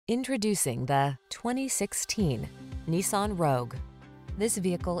Introducing the 2016 Nissan Rogue. This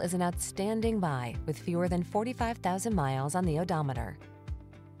vehicle is an outstanding buy with fewer than 45,000 miles on the odometer.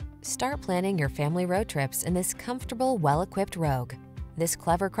 Start planning your family road trips in this comfortable, well-equipped Rogue. This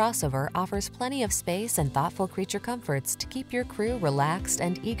clever crossover offers plenty of space and thoughtful creature comforts to keep your crew relaxed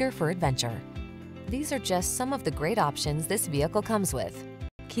and eager for adventure. These are just some of the great options this vehicle comes with: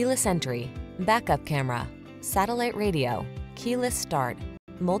 keyless entry, backup camera, satellite radio, keyless start,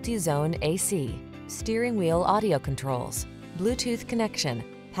 multi-zone AC, steering wheel audio controls, Bluetooth connection,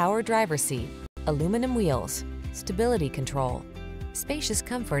 power driver seat, aluminum wheels, stability control. Spacious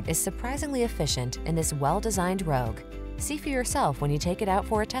comfort is surprisingly efficient in this well-designed Rogue. See for yourself when you take it out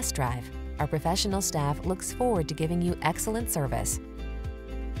for a test drive. Our professional staff looks forward to giving you excellent service.